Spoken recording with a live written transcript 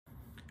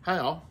Hi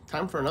all,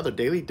 time for another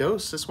daily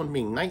dose. This one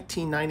being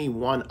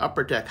 1991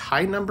 Upper Deck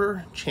high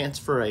number, chance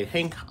for a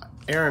Hank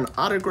Aaron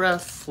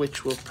autograph,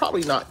 which we'll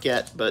probably not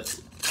get, but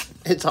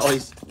it's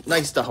always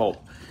nice to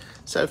hope.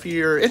 So if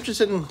you're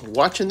interested in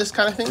watching this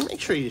kind of thing, make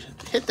sure you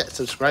hit that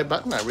subscribe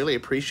button. I really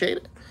appreciate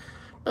it.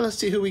 But let's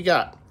see who we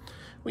got.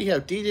 We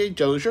have DJ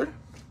Dozier.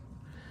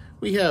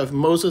 We have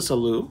Moses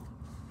Alou.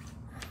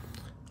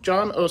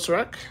 John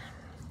Osirek.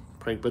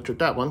 Probably butchered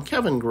that one.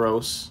 Kevin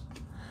Gross.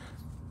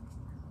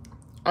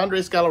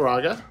 Andres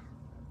Galarraga,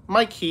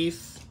 Mike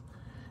Heath,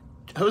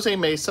 Jose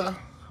Mesa,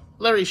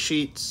 Larry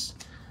Sheets,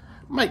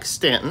 Mike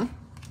Stanton.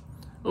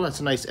 Oh,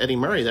 that's a nice Eddie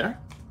Murray there.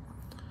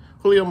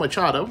 Julio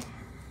Machado,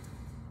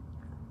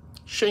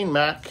 Shane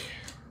Mack.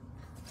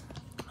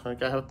 I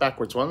gotta have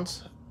backwards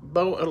ones.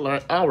 Bo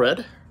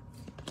Alred,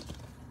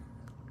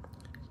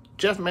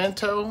 Jeff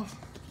Manto,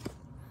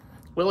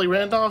 Willie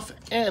Randolph,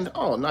 and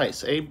oh,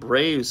 nice, a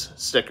Braves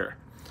sticker.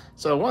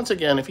 So once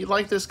again, if you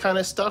like this kind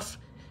of stuff,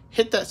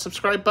 hit that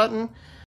subscribe button.